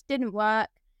good, didn't work,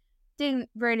 didn't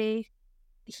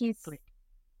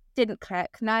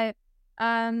click. No.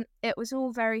 It was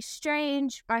all very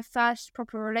strange. My first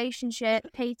proper relationship,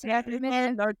 hated every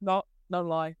minute. No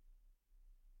lie.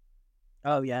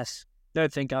 Oh yes.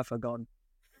 Don't think I've forgotten.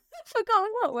 Forgotten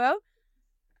what, Will?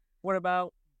 What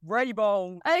about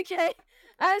Raybone? Okay.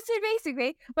 So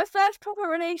basically, my first proper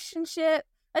relationship,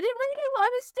 I didn't really know what I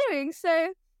was doing.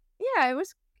 So yeah, it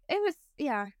was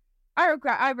yeah. I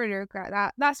really regret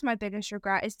that. That's my biggest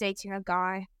regret, is dating a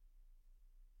guy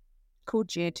called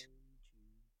Jude.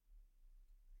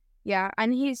 Yeah,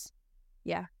 and he's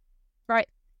had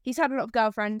a lot of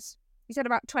girlfriends. He's had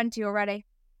about 20 already.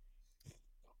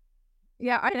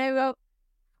 Yeah, I know. Well,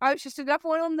 I was just another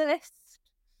one on the list.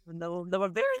 No one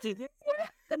there. No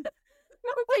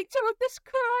victim of this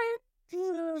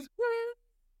crime.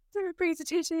 There brings a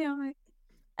tear to the eye.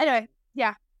 Anyway,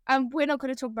 yeah. We're not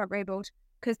going to talk about Raybold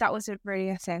because that wasn't really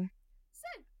a thing.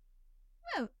 So,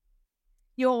 well,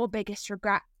 your biggest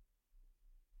regret?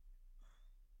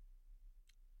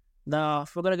 No,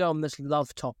 if we're going to go on this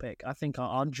love topic, I think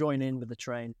I'll join in with the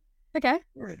train Okay.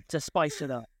 to spice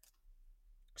it up.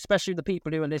 Especially the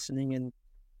people who are listening and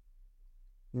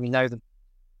you know them.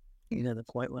 You know them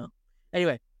quite well.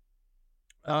 Anyway,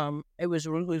 it was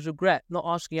regret not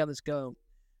asking out this girl.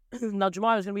 Now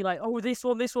Jemima's going to be like, oh, this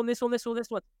one.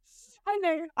 I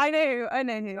know.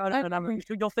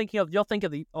 You're thinking of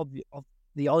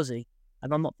the Aussie,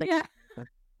 and I'm not thinking. Yeah.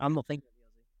 I'm not thinking of the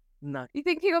Aussie. No. You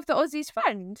thinking of the Aussie's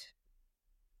friend?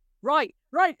 Right.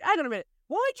 Hang on a minute.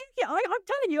 Why'd you get? I'm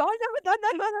telling you, I never done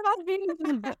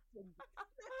that.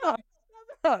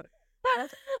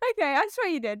 Okay, I swear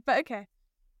you did, but okay.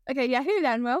 Okay, yeah, who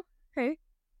then, Will? Who?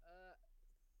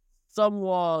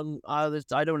 Someone. I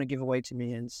don't want to give away too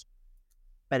many hints,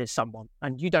 but it's someone,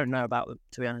 and you don't know about them,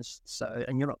 to be honest. So,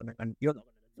 and you're not gonna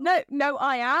know. No,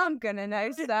 I am gonna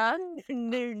know, sir.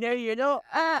 No, you're not.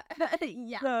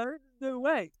 Yeah. No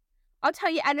way. I'll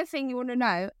tell you anything you want to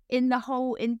know in the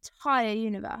whole entire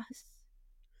universe.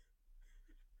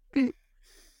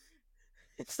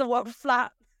 It's the one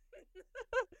flat.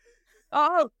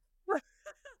 Oh.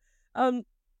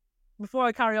 Before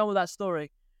I carry on with that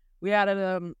story, we had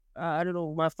a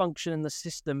little malfunction in the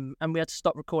system, and we had to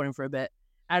stop recording for a bit.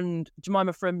 And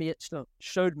Jemima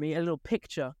showed me a little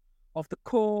picture of the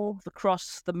core, the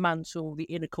cross, the mantle, the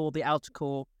inner core, the outer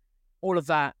core, all of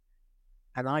that.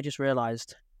 And I just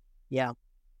realised, yeah,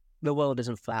 the world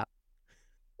isn't flat.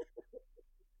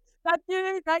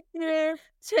 Thank you.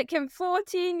 Took him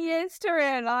 14 years to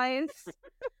realise.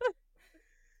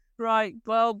 Right,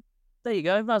 well, there you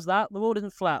go. That's that. The world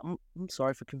isn't flat. I'm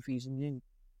sorry for confusing you.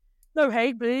 No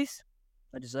hate, please.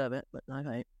 I deserve it, but no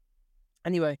hate.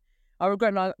 Anyway, I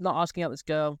regret not asking out this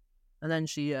girl, and then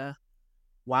she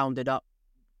wound it up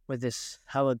with this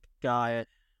hella guy.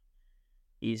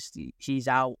 He's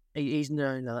out. He's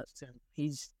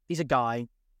a guy,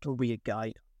 a weird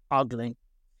guy, ugly.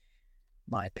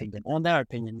 My opinion, on their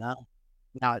opinion now.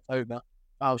 Now it's over.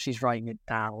 Oh, she's writing it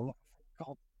down.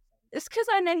 God. It's because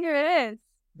I know who it is.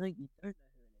 No, you don't know who it is.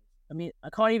 I mean, I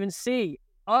can't even see.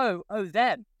 Oh,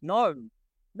 them. No.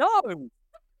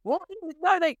 What?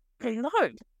 No, no.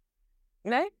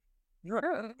 No?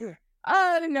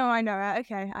 Oh, no, I know it.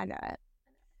 Okay, I know it.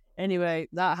 Anyway,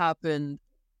 that happened,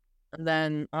 and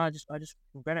then I just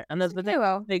regret it. And there's the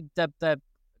well. they're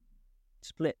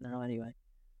split now anyway.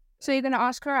 So you're gonna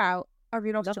ask her out? Or have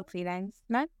you lost your feelings?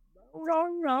 No?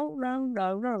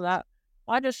 No, that.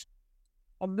 I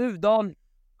moved on.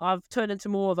 I've turned into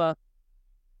more of a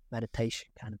meditation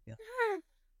kind of girl.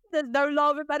 There's no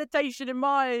love in meditation in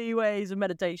my ways of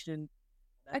meditation.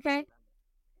 Okay.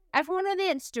 Everyone on the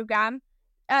Instagram,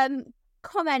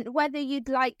 comment whether you'd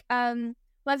like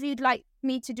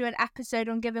me to do an episode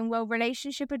on giving Will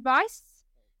relationship advice,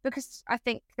 because I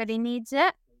think that he needs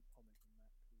it.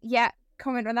 Yeah,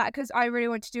 comment on that, because I really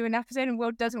want to do an episode, and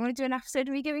Will doesn't want to do an episode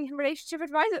of me giving him relationship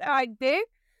advice. I do.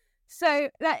 So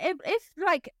that if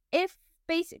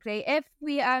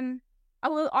we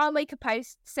I'll make a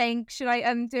post saying, should I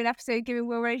do an episode giving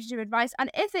Will relationship advice, and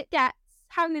if it gets,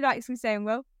 how many likes are we saying,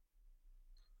 Will?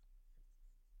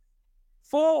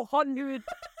 400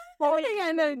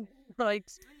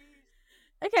 likes.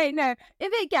 Okay, no.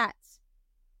 If it gets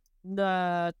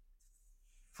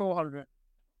 400.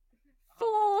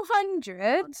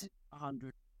 400?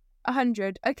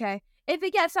 100. Okay. If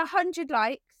it gets 100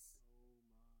 likes,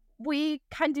 we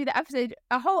can do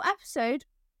a whole episode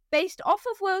based off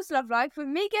of Will's love life with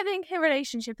me giving him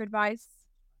relationship advice.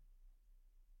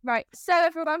 Right. So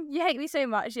everyone, you hate me so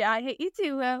much. Yeah, I hate you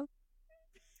too, Will.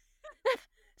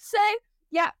 So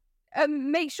yeah,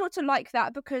 make sure to like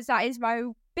that, because that is my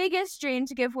biggest dream,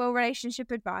 to give Will relationship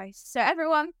advice. So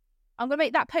everyone, I'm going to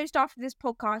make that post after this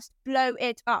podcast. Blow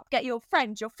it up. Get your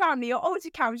friends, your family, your old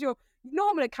accounts, your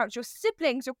normal accounts, your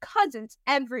siblings, your cousins,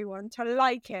 everyone to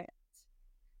like it.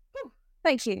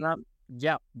 Thank you.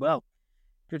 Yeah, well,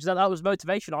 because that was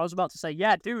motivation. I was about to say,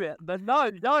 yeah, do it. But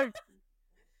no.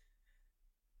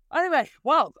 Anyway,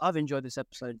 well, I've enjoyed this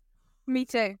episode. Me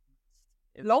too.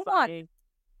 Long one.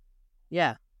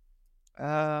 Yeah.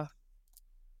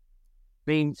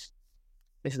 Means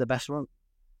this is the best one?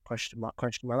 Question mark.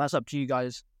 That's up to you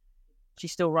guys.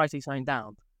 She's still writing something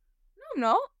down. No, I'm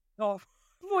not. Oh,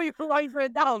 before you write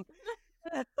it down.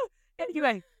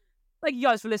 Anyway, thank you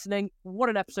guys for listening. What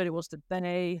an episode it was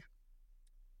today.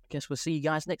 I guess we'll see you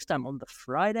guys next time on the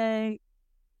Friday.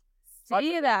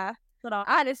 See you there. Ta-da.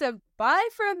 And it's a bye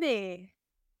from me.